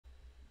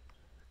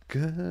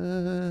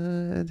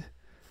Good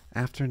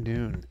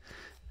afternoon.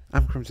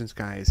 I'm Crimson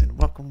Skies, and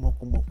welcome.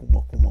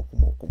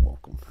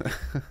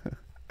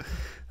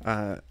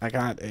 I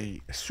got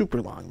a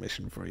super long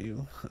mission for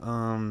you,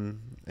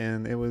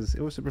 and it was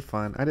super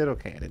fun. I did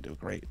okay. I didn't do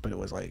great, but it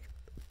was like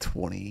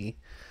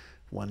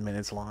 21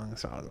 minutes long.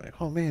 So I was like,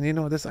 oh man, you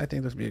know this. I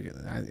think this would be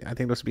I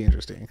think this would be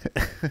interesting.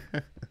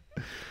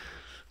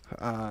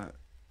 uh,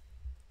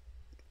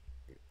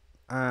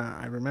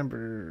 I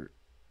remember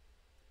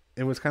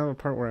it was kind of a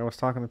part where I was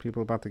talking to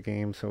people about the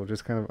game, so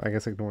just kind of, I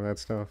guess, ignore that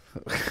stuff.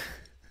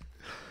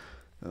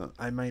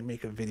 I might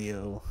make a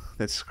video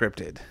that's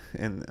scripted,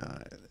 and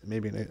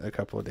maybe in a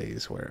couple of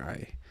days,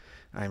 where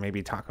I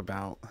maybe talk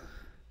about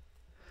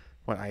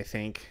what I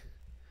think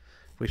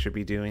we should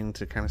be doing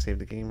to kind of save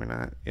the game or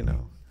not,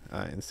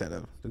 instead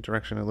of the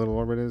direction a Little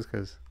Orbit is,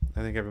 because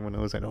I think everyone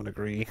knows I don't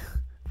agree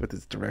with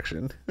its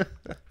direction.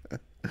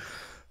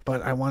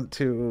 But I want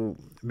to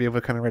be able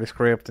to kind of write a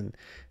script and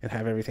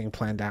have everything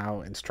planned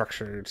out and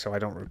structured, so I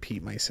don't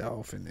repeat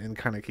myself and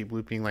kind of keep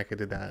looping like I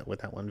did that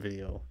with that one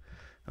video.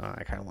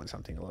 I kind of want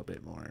something a little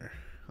bit more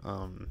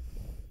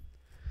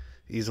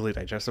easily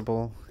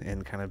digestible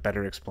and kind of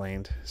better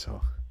explained. So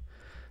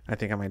I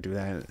think I might do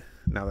that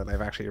now that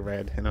I've actually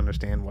read and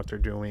understand what they're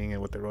doing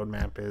and what the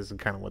roadmap is and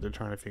kind of what they're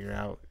trying to figure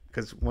out.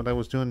 Because what I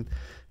was doing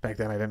back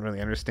then I didn't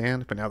really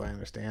understand, but now that I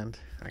understand,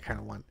 I kind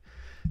of want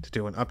to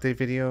do an update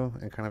video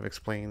and kind of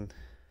explain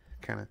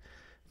kind of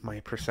my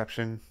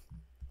perception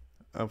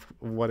of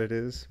what it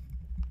is,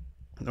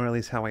 or at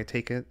least how I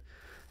take it,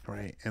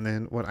 right? And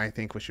then what I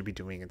think we should be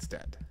doing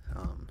instead.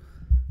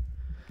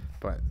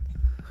 But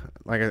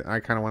like I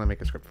kind of want to make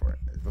a script for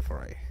it before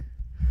I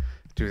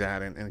do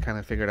that and kind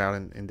of figure it out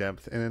in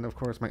depth. And then of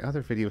course my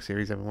other video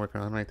series I've been working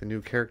on, right, the new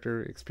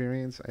character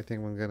experience, I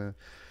think I'm gonna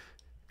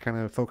kind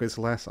of focus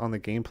less on the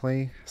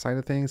gameplay side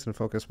of things and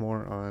focus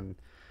more on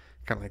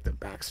kind of like the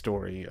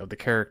backstory of the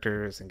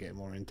characters and get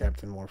more in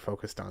depth and more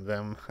focused on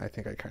them. I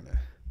think I kind of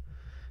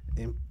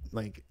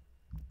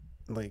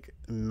like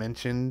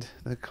mentioned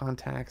the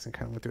contacts and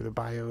kind of went through the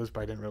bios,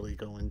 but I didn't really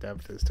go in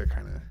depth as to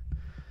kind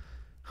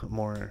of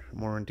more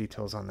in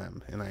details on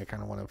them. And I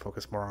kind of want to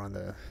focus more on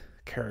the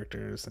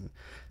characters and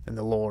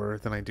the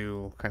lore than I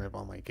do kind of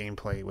on my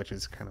gameplay, which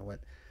is kind of what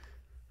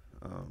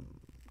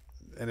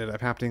ended up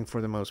happening for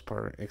the most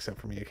part,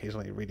 except for me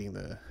occasionally reading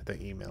the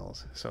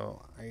emails.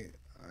 So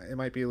it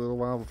might be a little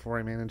while before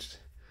I managed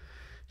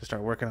to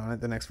start working on it.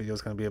 The next video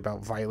is going to be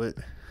about Violet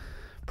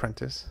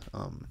Prentice.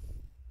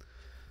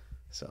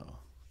 So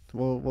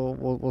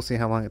we'll see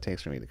how long it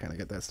takes for me to kind of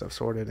get that stuff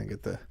sorted and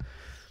get the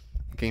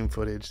game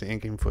footage, the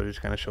in-game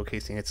footage, kind of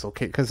showcasing its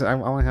location. Because I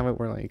want to have it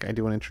where like I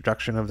do an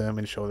introduction of them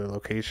and show their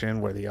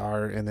location, where they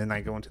are, and then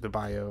I go into the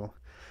bio,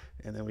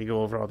 and then we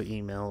go over all the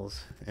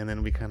emails, and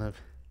then we kind of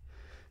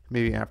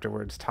maybe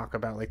afterwards talk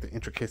about like the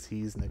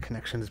intricacies and the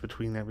connections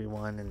between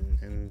everyone,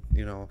 and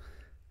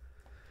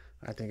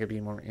I think it'd be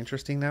more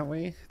interesting that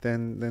way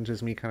than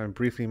just me kind of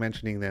briefly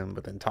mentioning them,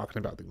 but then talking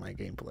about my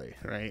gameplay,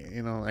 right?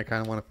 I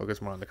kind of want to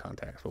focus more on the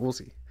contacts, but we'll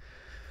see.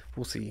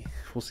 We'll see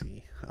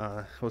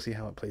how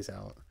it plays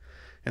out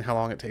and how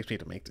long it takes me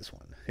to make this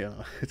one.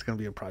 It's going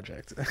to be a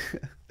project.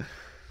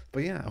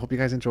 But yeah, I hope you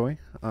guys enjoy.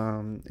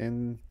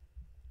 And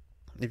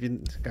if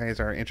you guys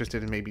are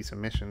interested in maybe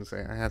some missions,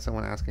 I had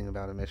someone asking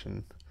about a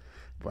mission,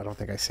 but I don't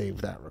think I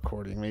saved that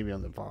recording. Maybe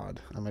on the VOD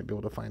I might be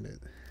able to find it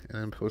and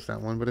then post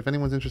that one. But if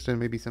anyone's interested in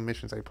maybe some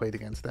missions I played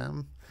against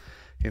them,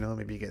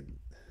 maybe get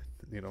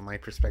my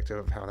perspective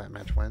of how that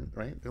match went,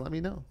 right? Let me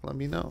know.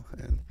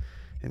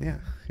 And yeah,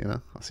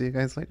 I'll see you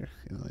guys later.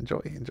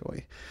 Enjoy.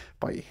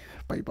 Bye.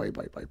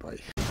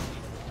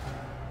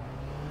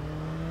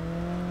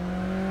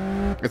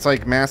 It's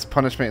like mass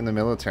punishment in the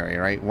military,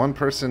 right? One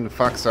person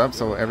fucks up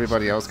so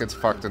everybody else gets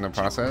fucked in the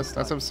process.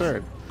 That's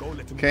absurd.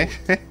 Okay?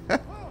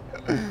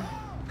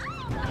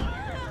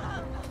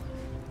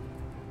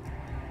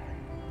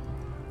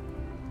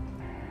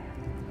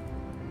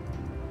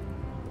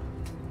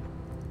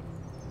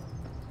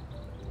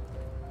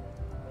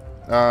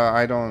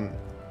 I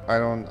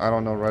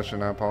don't know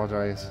Russian. I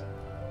apologize.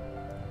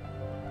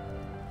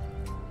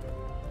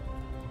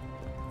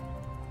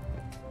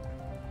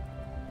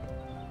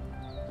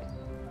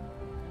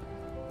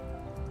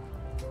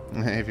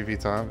 APB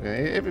top.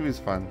 Yeah, APB is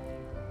fun.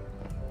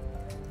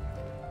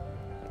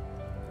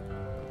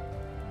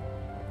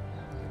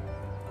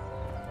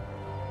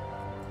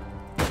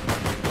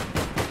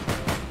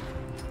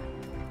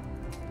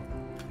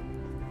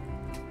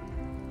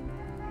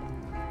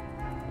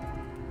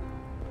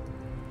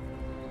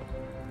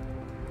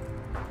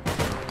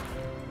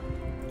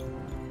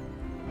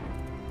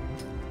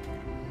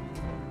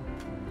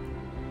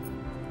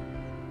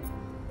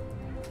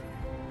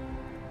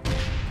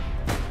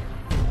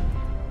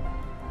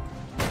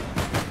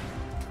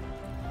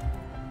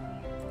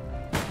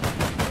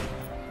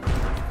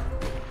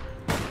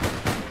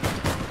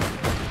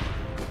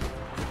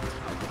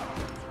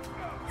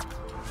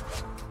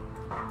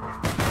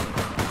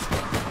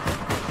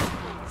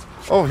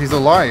 Oh, he's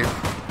alive.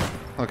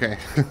 Okay.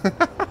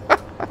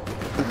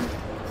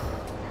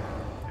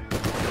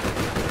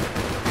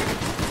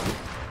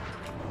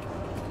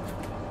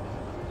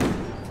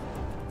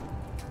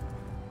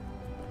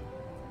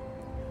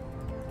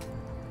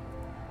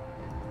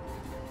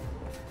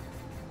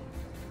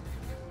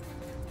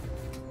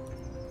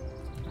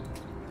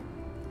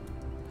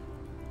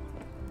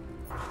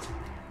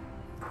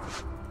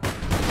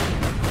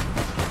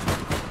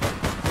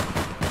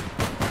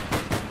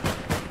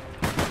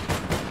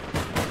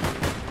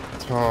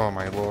 Oh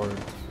my lord.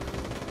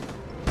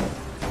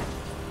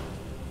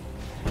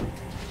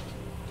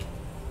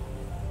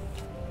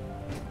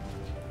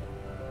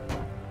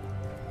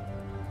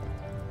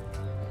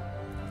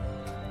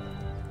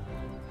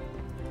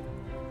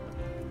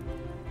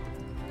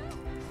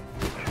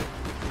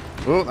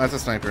 Oh, that's a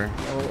sniper.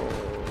 Oh,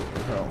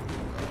 hell.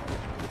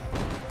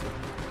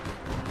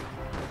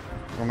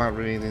 I'm not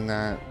reading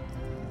that.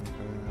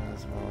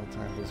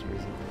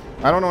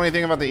 I don't know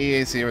anything about the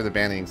EAC or the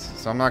bannings,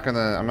 so I'm not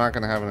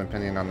gonna have an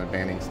opinion on the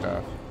banning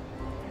stuff.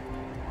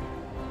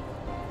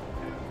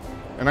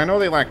 And I know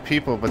they lack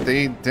people, but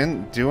they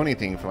didn't do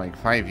anything for like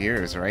 5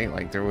 years, right?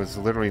 Like there was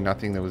literally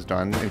nothing that was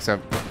done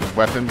except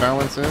weapon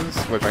balances,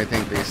 which I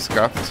think they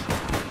scuffed.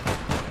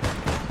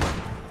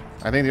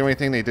 I think the only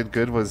thing they did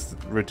good was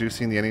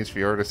reducing the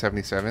NHVR to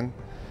 77.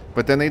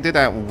 But then they did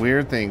that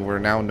weird thing where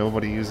now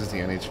nobody uses the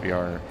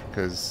NHVR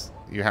because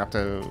you have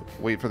to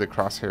wait for the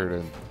crosshair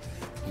to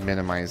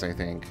minimize, I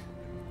think.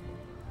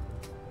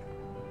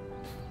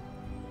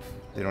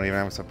 They don't even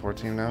have a support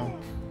team now.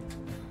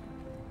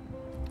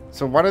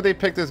 So why did they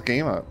pick this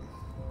game up?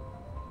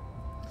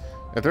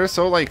 If they're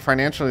so like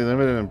financially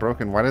limited and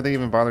broken, why did they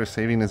even bother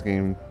saving this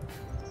game?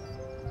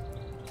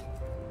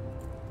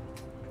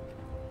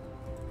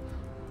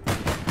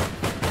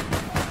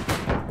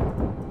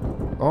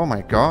 Oh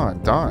my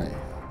god, die.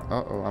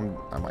 Uh-oh,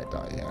 I might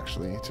die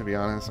actually, to be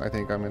honest. I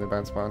think I'm in a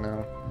bad spot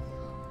now.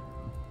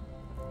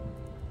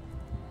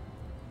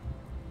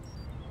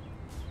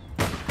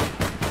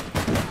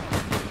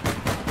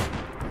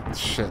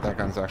 Shit, that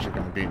gun's actually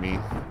gonna beat me.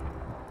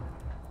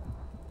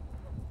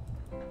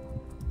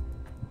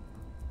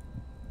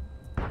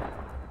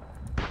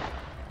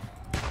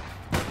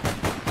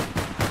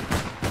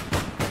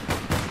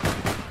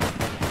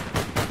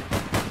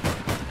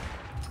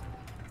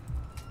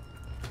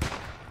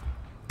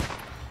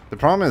 The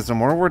problem is, the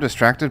more we're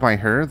distracted by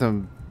her,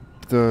 the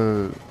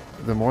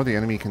more the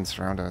enemy can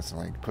surround us and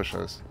like push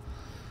us.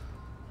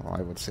 Well,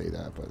 I would say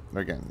that, but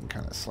they're getting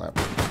kind of slapped.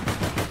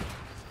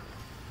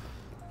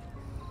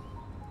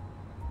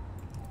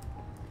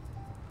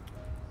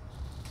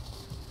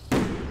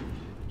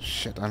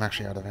 Shit, I'm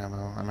actually out of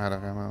ammo. I'm out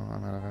of ammo.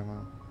 I'm out of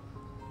ammo.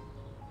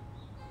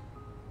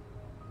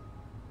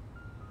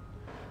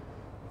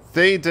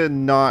 They did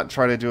not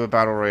try to do a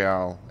battle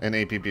royale in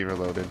APB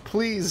Reloaded.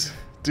 Please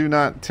do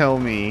not tell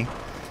me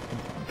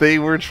they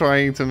were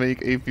trying to make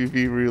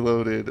APB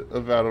Reloaded a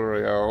battle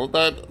royale.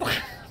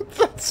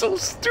 That's so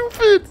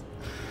stupid.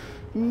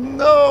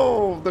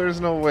 No,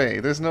 there's no way.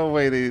 There's no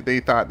way they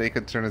thought they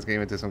could turn this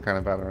game into some kind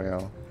of battle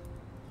royale.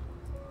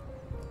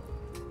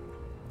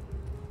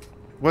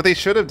 What they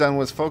should have done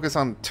was focus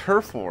on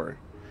turf war,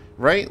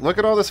 right? Look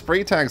at all the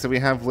spray tags that we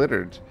have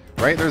littered,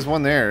 right? There's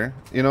one there.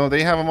 You know,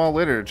 they have them all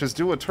littered. Just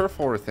do a turf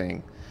war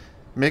thing.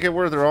 Make it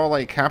where they're all,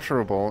 like,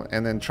 capturable,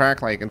 and then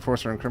track, like,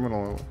 Enforcer and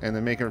Criminal, and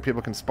then make it where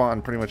people can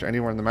spawn pretty much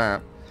anywhere in the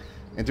map,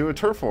 and do a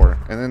turf war.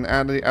 And then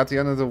at the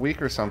end of the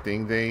week or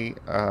something, they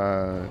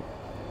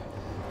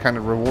kind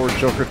of reward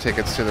Joker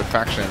tickets to the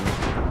faction.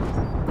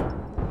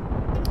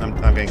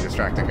 I'm getting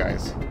distracted,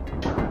 guys.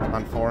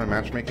 On 4 and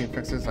matchmaking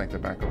fixes like the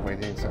backup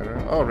waiting,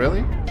 etc. Oh,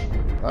 really?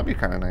 That'd be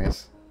kind of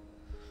nice.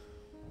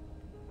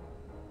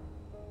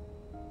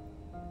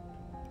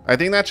 I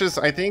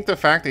think the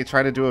fact they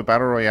try to do a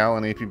battle royale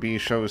in APB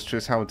shows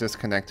just how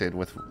disconnected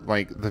with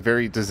like the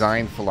very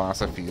design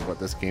philosophy of what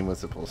this game was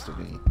supposed to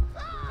be.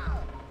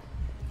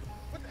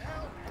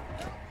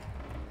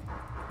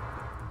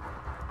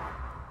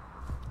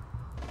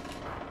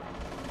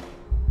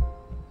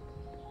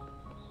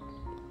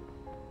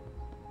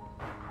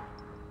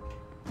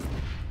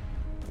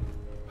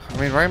 I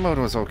mean, Riot mode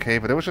was okay,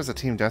 but it was just a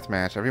team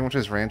deathmatch. Everyone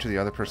just ran to the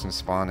other person's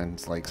spawn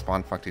and like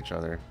spawn fucked each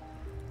other.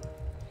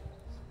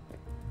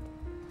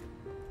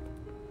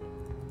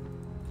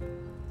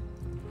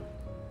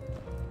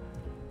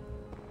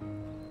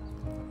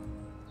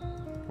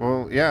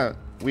 Well, yeah,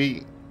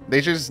 they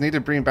just need to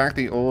bring back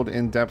the old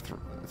in-depth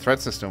threat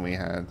system we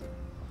had.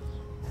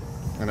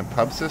 And a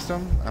pub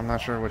system? I'm not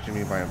sure what you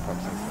mean by a pub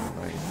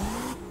system. Like,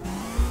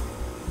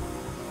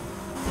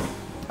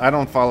 I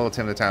don't follow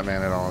Tim the Tap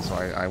Man at all, so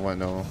I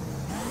wouldn't know.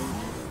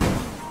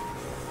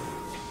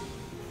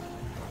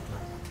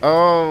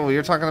 Oh,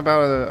 you're talking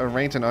about a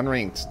ranked and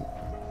unranked.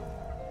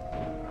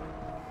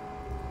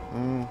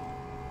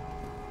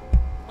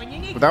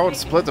 But that would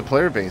split the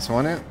player base,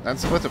 wouldn't it? That'd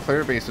split the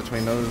player base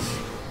between those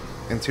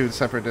in 2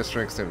 separate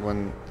districts. That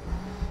when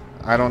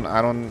I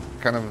don't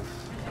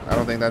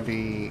think that'd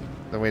be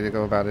the way to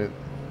go about it.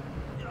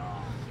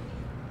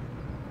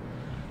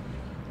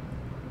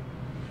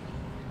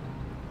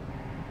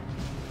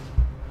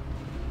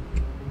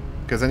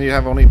 Because then you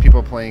have only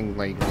people playing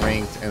like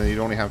ranked, and then you'd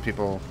only have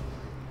people.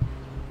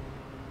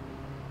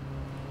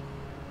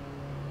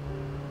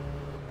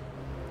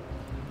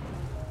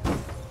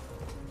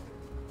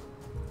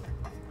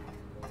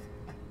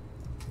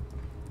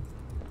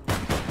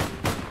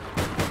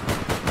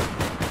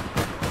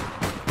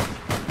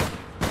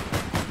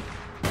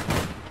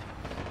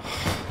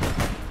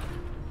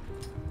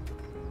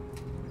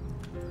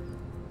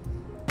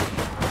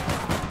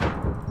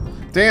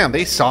 Damn,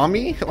 they saw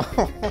me?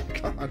 Oh my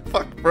god,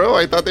 fuck, bro.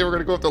 I thought they were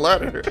gonna go up the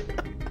ladder.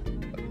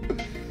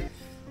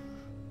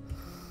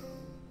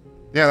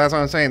 Yeah, that's what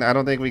I'm saying. I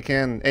don't think we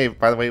can. Hey,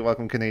 by the way,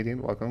 welcome,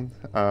 Canadian. Welcome.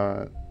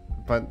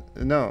 But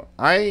no,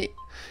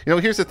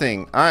 here's the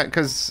thing.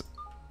 Because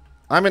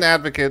I'm an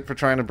advocate for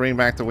trying to bring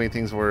back the way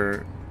things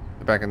were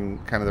back in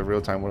kind of the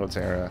real-time Worlds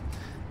era.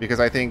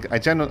 Because I think I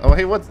genuinely... Oh,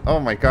 hey, what's... Oh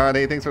my god,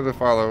 hey, thanks for the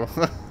follow.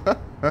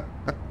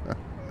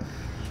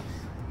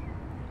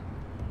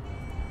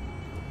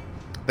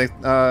 Thanks,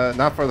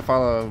 not for the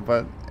follow,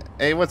 but...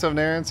 Hey, what's up,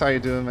 Narens? How you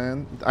doing,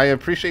 man? I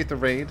appreciate the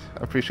raid.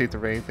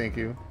 Thank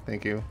you.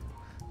 Thank you.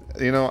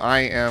 You know,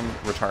 I am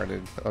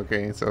retarded,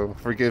 okay? So,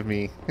 forgive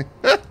me.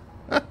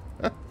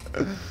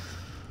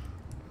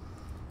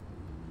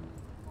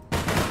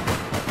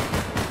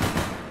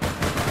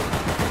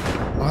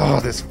 Oh,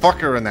 this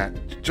fucker in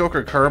that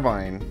Joker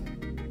carbine.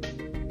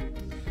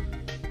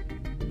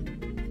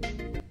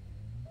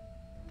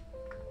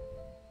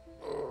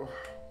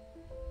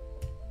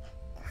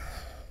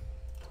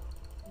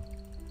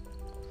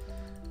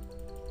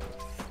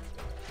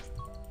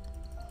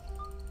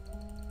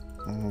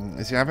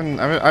 See, I've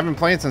been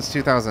playing since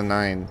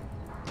 2009,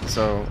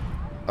 so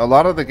a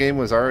lot of the game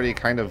was already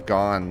kind of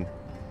gone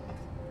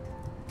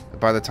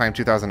by the time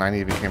 2009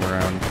 even came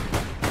around.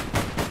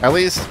 At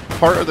least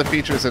part of the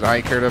features that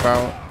I cared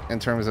about in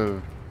terms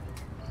of...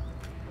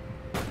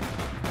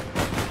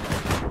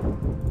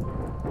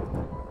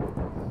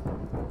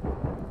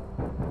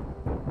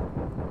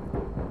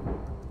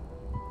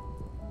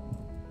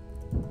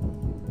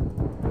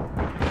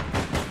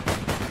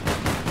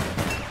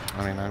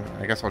 I mean,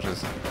 I guess I'll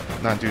just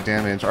not do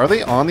damage. Are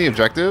they on the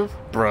objective?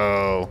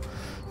 Bro.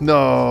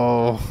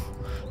 No.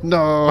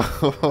 No.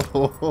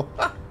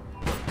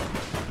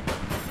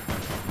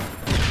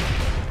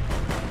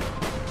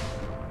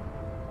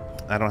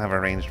 I don't have a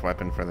ranged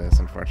weapon for this,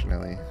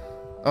 unfortunately.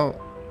 Oh,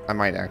 I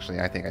might actually.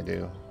 I think I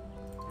do.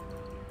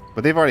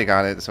 But they've already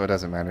got it, so it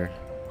doesn't matter.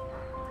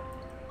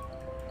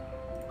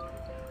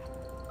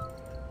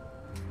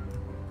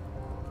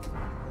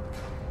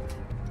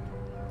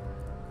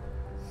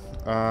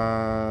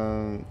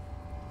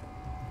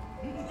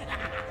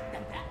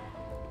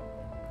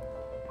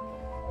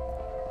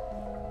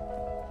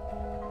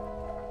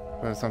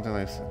 But something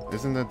like,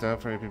 isn't the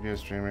dub for APB a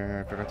streamer?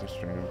 I forgot to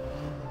stream.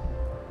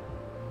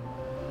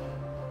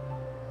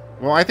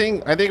 Well, I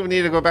think we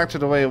need to go back to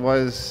the way it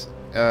was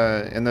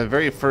in the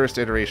very first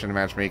iteration of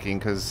matchmaking,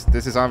 because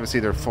this is obviously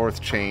their fourth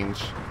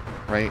change,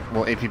 right?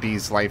 Well,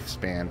 APB's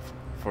lifespan,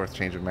 fourth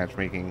change of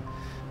matchmaking,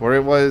 where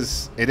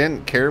it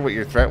didn't care what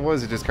your threat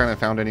was, it just kind of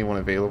found anyone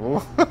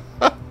available.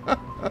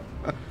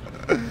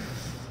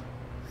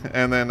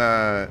 And then,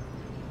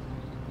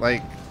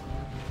 like...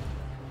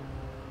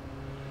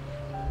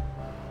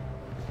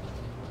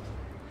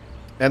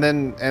 And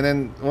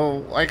then, well,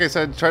 like I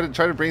said, try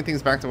to bring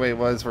things back the way it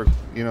was, where,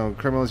 you know,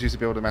 criminals used to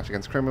be able to match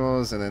against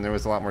criminals, and then there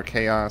was a lot more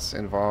chaos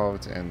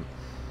involved, and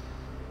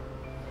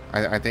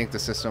I think the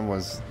system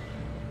was...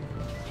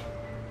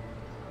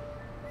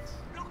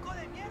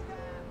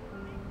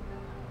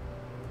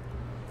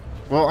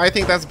 Well, I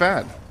think that's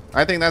bad.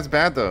 I think that's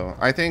bad, though.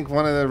 I think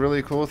one of the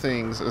really cool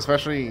things,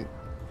 especially...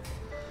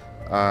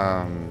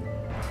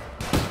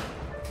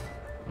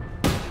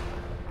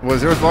 was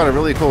there was a lot of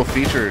really cool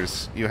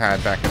features you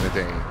had back in the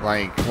day.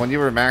 Like, when you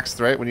were max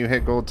threat, when you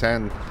hit gold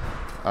 10,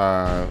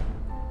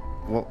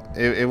 well,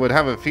 it would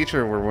have a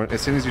feature where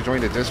as soon as you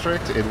joined a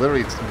district, it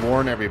literally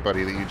warned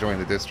everybody that you joined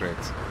the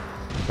district.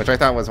 Which I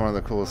thought was one of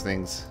the coolest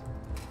things.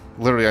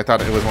 Literally, I thought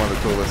it was one of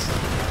the coolest.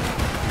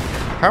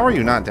 How are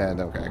you not dead?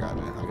 Okay, I got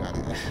it.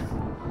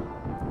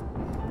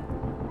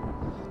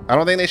 I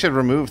don't think they should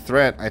remove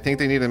threat. I think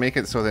they need to make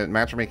it so that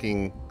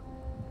matchmaking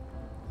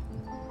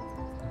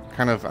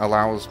kind of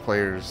allows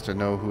players to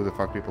know who the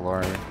fuck people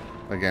are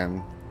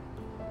again.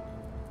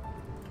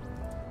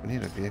 We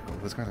need a vehicle.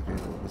 Who's got a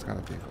vehicle? Who's got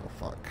a vehicle?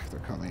 Fuck, they're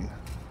coming.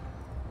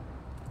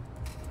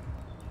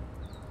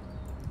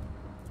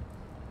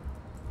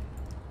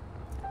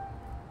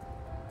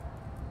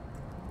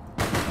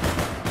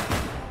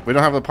 We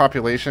don't have the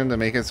population to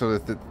make it so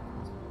that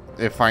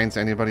it finds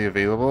anybody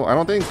available. I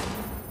don't think...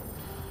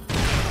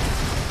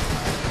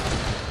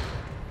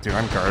 Dude,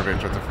 I'm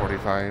garbage with the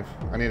 45.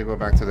 I need to go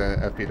back to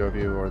the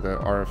FPW or the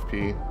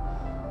RFP.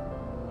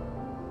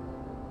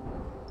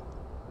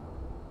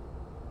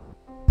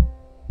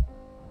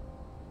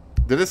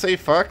 Did it say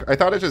fuck? I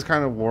thought it just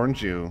kind of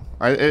warned you.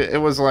 It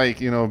was like,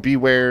 you know,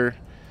 beware,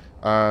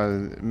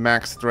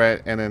 max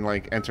threat, and then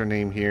like enter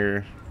name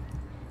here.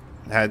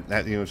 Had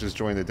you know, just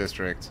join the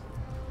district.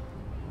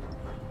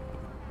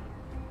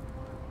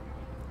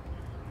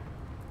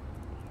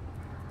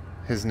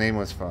 His name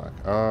was fuck.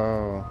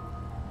 Oh.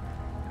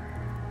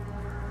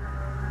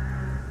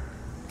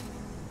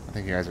 I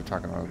think you guys are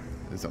talking about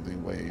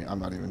something way I'm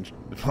not even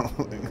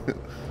following.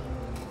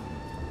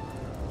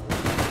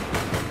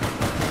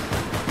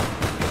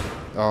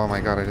 Oh my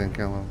god, I didn't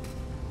kill him.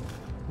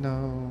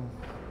 No.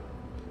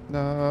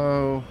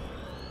 No.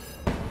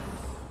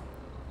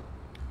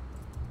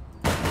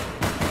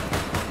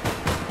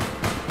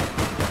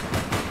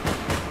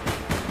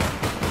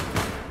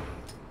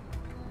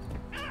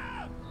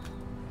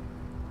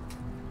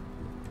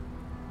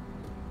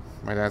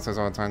 My dad says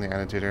all the time the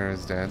Attitude Era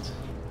is dead.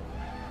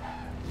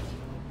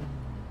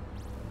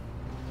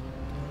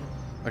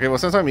 Okay, well,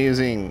 since I'm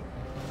using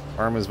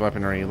Arma's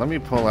weaponry, let me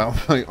pull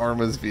out my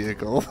Arma's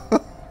vehicle.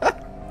 The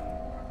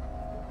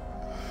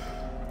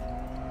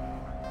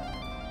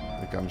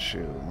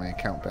gumshoe, my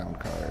account-bound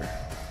car.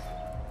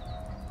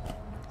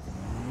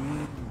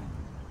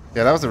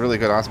 Yeah, that was a really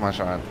good Osmo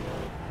shot.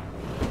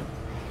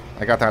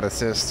 I got that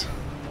assist.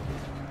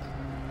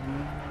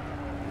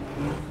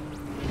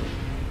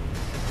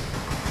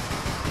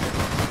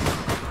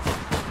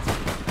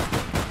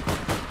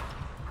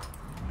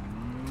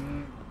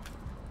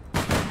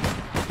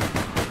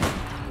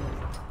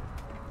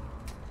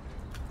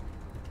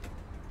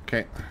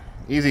 Okay,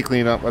 easy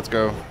cleanup. Let's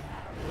go.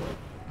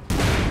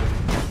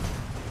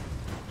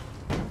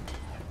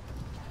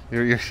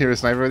 You're a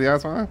sniper with the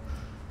Osmo?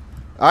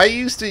 I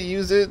used to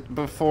use it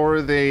before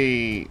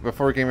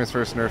gamers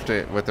first nerfed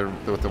it with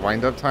the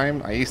wind up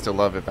time. I used to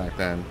love it back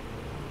then.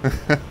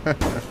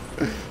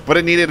 But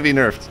it needed to be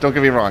nerfed. Don't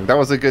get me wrong. That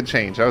was a good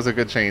change. That was a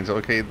good change.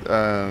 Okay,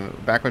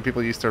 back when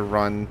people used to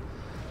run.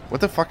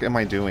 What the fuck am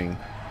I doing?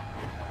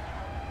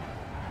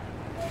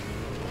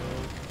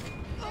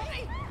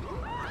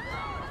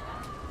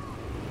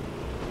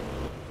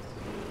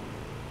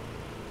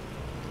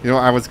 You know,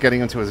 I was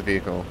getting into his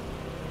vehicle.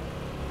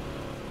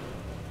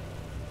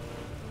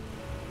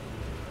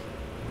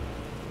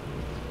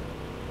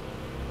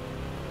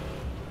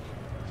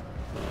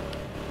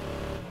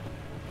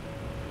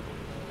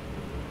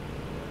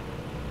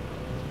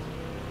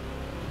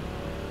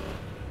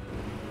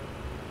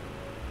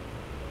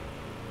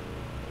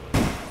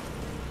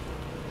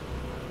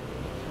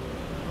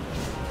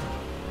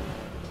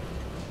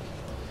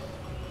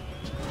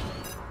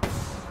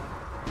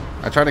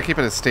 I tried to keep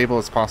it as stable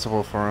as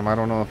possible for him. I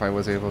don't know if I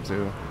was able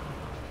to.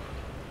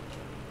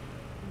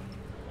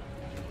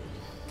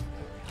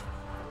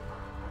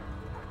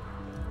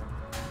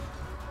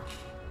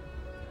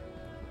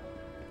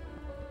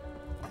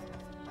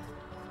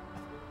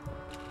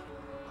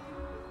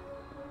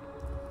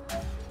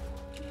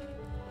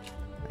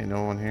 Ain't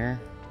no one here.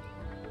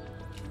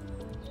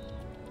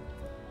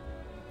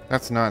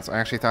 That's nuts. I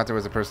actually thought there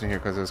was a person here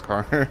because of his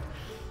car.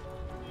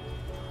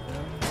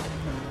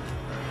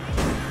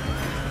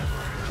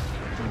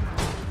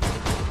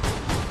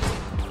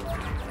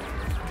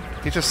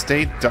 He just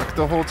stayed ducked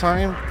the whole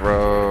time?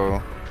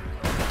 Bro.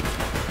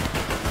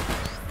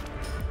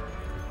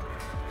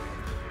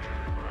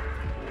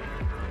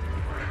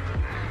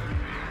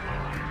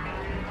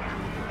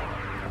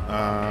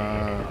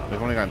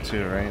 We've only got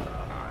 2, right?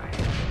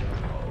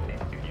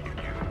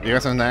 You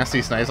got some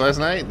nasty snipes last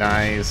night?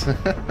 Nice.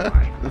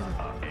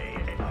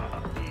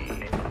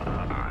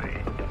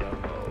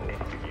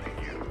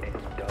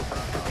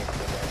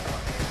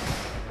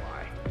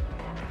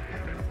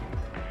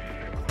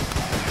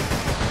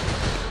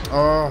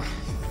 Oh,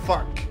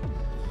 fuck.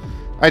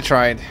 I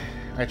tried.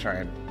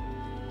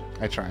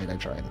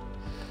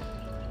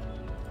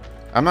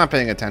 I'm not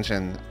paying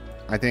attention.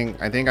 I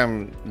think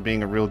I'm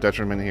being a real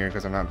detriment here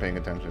because I'm not paying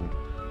attention.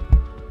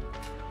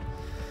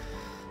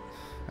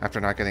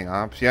 After not getting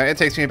ops. Yeah, it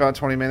takes me about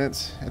 20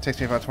 minutes. I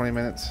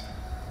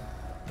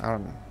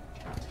don't know.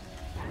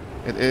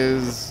 It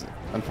is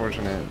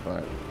unfortunate,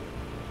 but...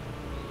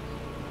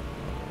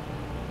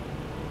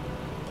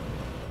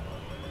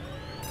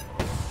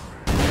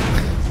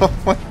 Oh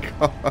my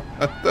god,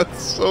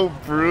 that's so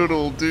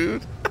brutal,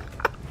 dude.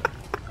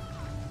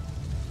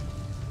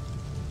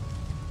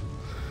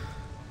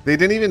 They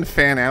didn't even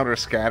fan out or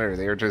scatter.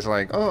 They were just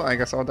like, oh, I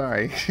guess I'll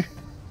die.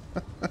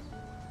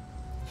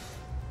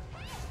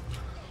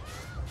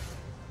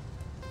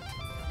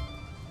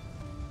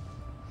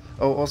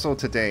 Oh, also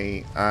today,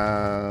 it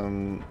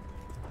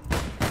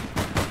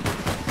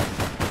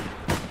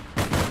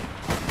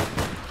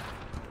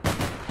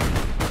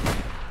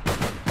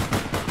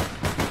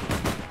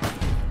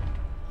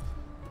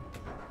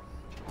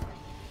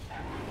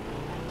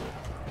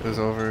was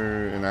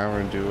over an hour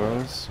in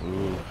duos.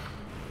 Ooh.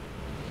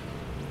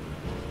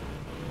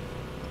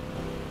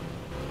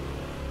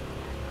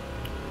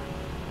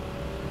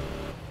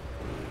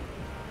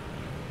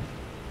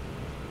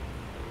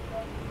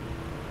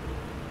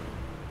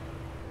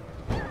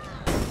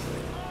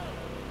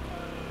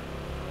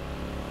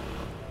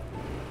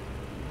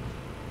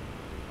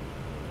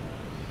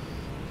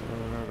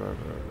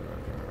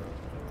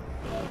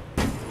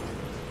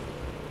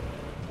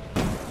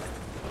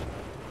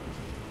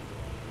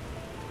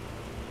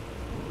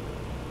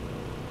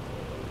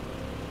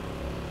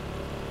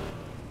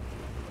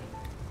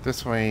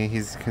 This way,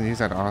 he can use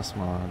that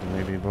Osmo to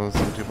maybe blow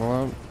some people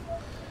up.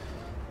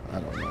 I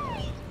don't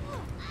know.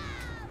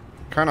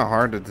 Kind of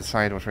hard to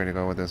decide which way to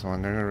go with this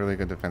one. They're in a really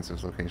good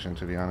defensive location,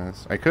 to be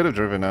honest. I could have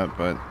driven up,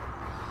 but...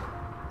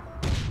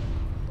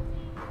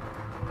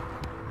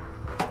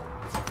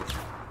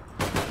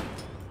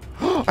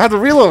 I have to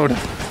reload!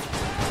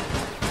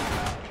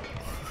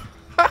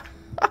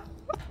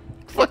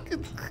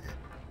 Fucking...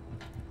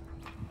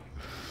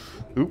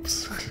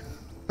 Oops.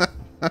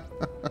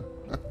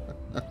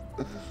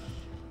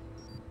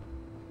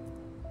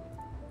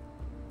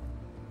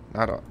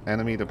 Not a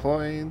enemy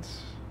deployed.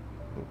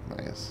 Ooh,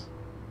 nice.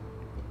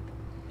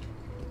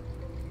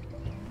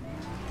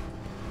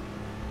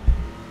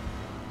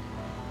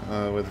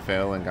 With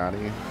Fail and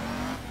Gotti.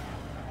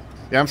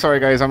 Yeah, I'm sorry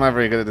guys, I'm not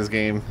very good at this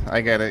game.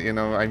 I get it, you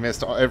know, I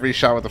missed every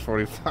shot with the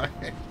 45.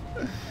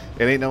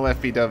 It ain't no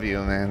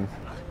FBW, man.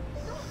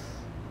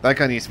 That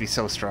gun used to be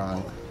so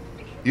strong.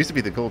 It used to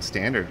be the gold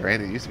standard, right?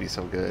 It used to be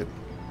so good.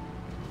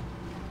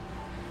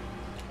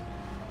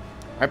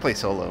 I play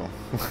solo.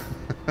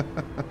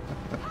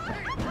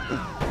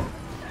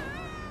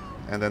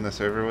 And then the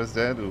server was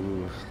dead?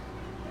 Ooh.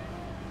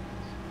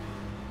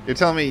 You're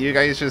telling me you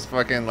guys just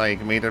fucking,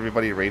 like, made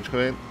everybody rage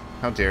quit?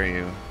 How dare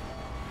you?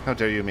 How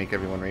dare you make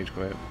everyone rage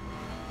quit?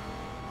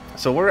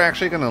 So we're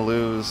actually gonna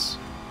lose...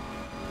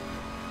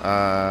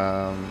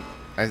 I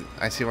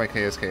see why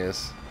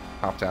KSKS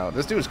popped out.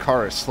 This dude's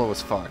car is slow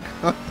as fuck.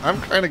 I'm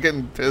kind of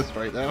getting pissed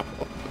right now.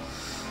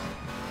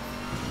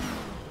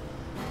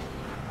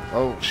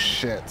 Oh,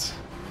 shit.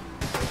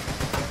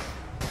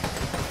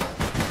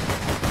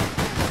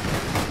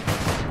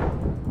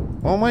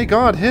 Oh my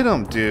god, hit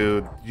him,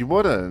 dude. You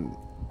what a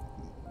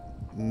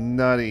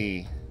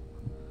nutty...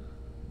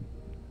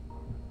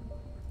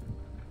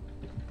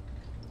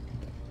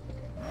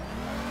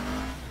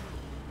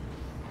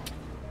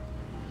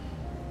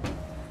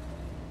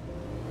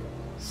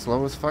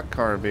 Slow as fuck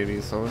car,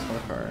 baby. Slow as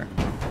fuck car.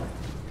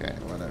 Okay,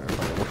 whatever.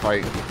 We'll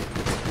fight.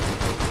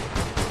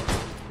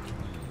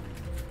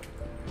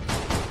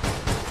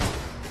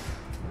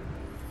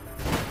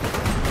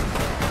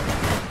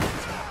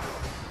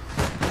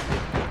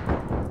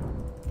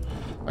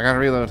 I gotta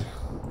reload.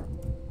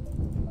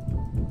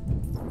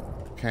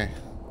 Okay.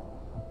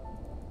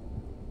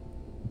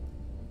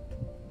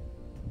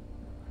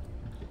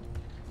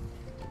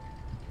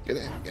 Get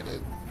in, get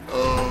in.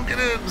 Oh, get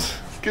in!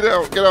 Get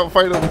out,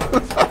 fight him!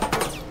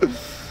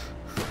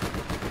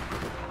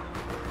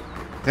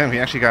 Damn, he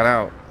actually got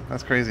out.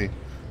 That's crazy.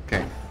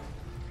 Okay.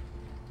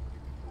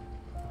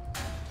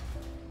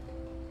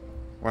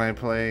 When I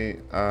play,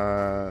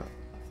 I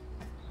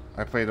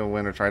play to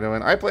win or try to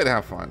win. I play to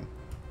have fun.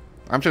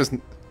 I'm just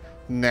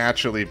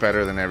naturally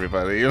better than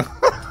everybody, you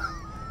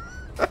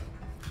know?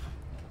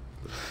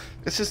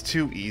 It's just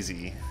too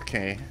easy.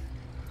 Okay.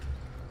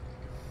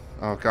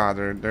 Oh god,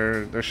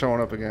 they're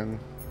showing up again.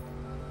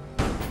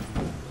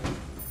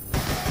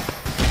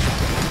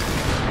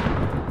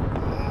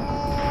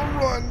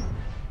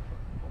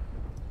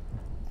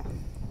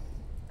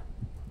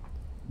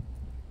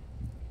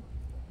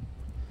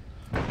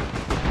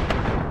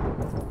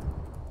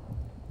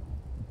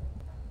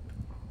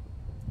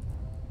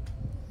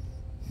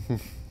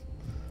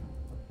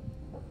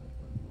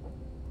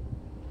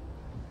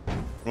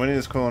 Winning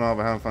is cool and all,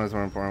 but having fun is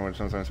more important, which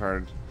sometimes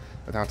hard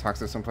with how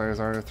toxic some players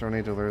are. Throw a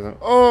nade to lure them.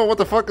 Oh, what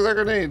the fuck is that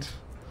grenade?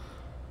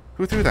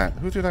 Who threw that?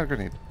 Who threw that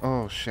grenade?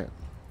 Oh, shit.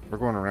 We're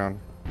going around.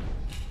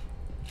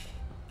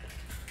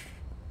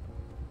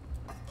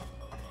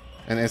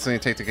 And instantly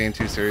take the game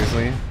too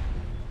seriously.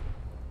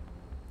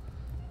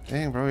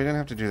 Dang, bro, you didn't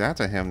have to do that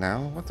to him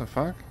now. What the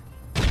fuck?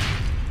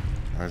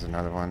 There's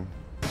another one.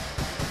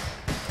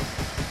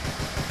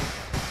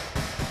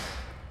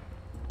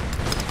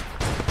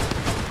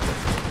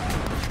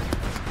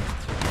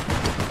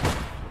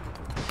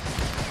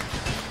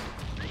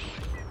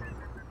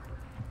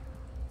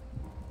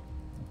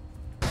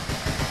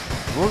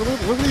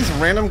 Look at these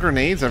random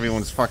grenades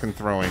everyone's fucking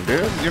throwing,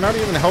 dude. You're not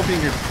even helping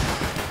your...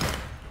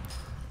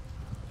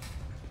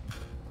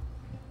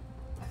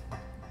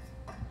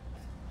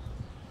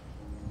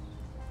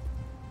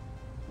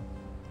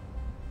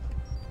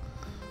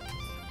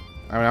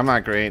 I mean, I'm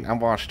not great. I'm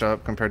washed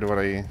up compared to what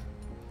I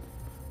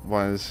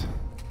was.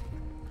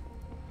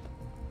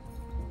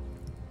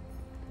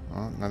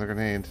 Oh, another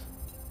grenade.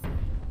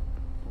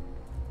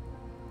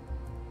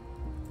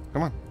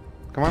 Come on.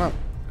 Come on up.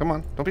 Come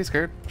on. Don't be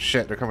scared.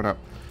 Shit, they're coming up.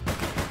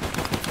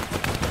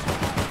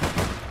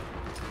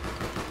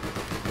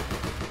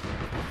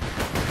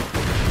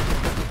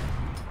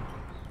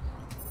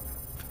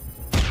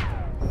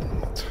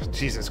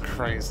 Jesus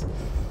Christ.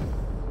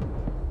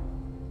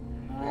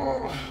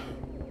 Oh.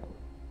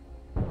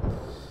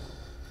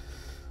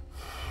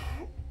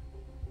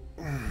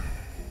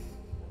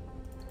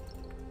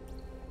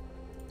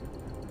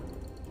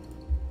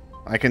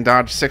 I can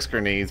dodge 6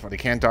 grenades, but I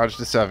can't dodge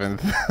the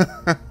 7th.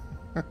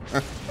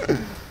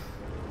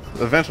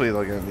 Eventually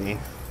they'll get me.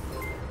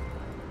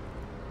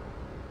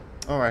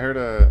 Oh, I heard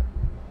a...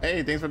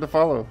 Hey, thanks for the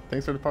follow.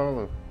 Thanks for the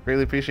follow.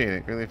 Greatly appreciate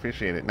it. Greatly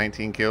appreciate it.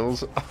 19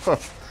 kills.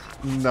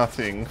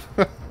 Nothing.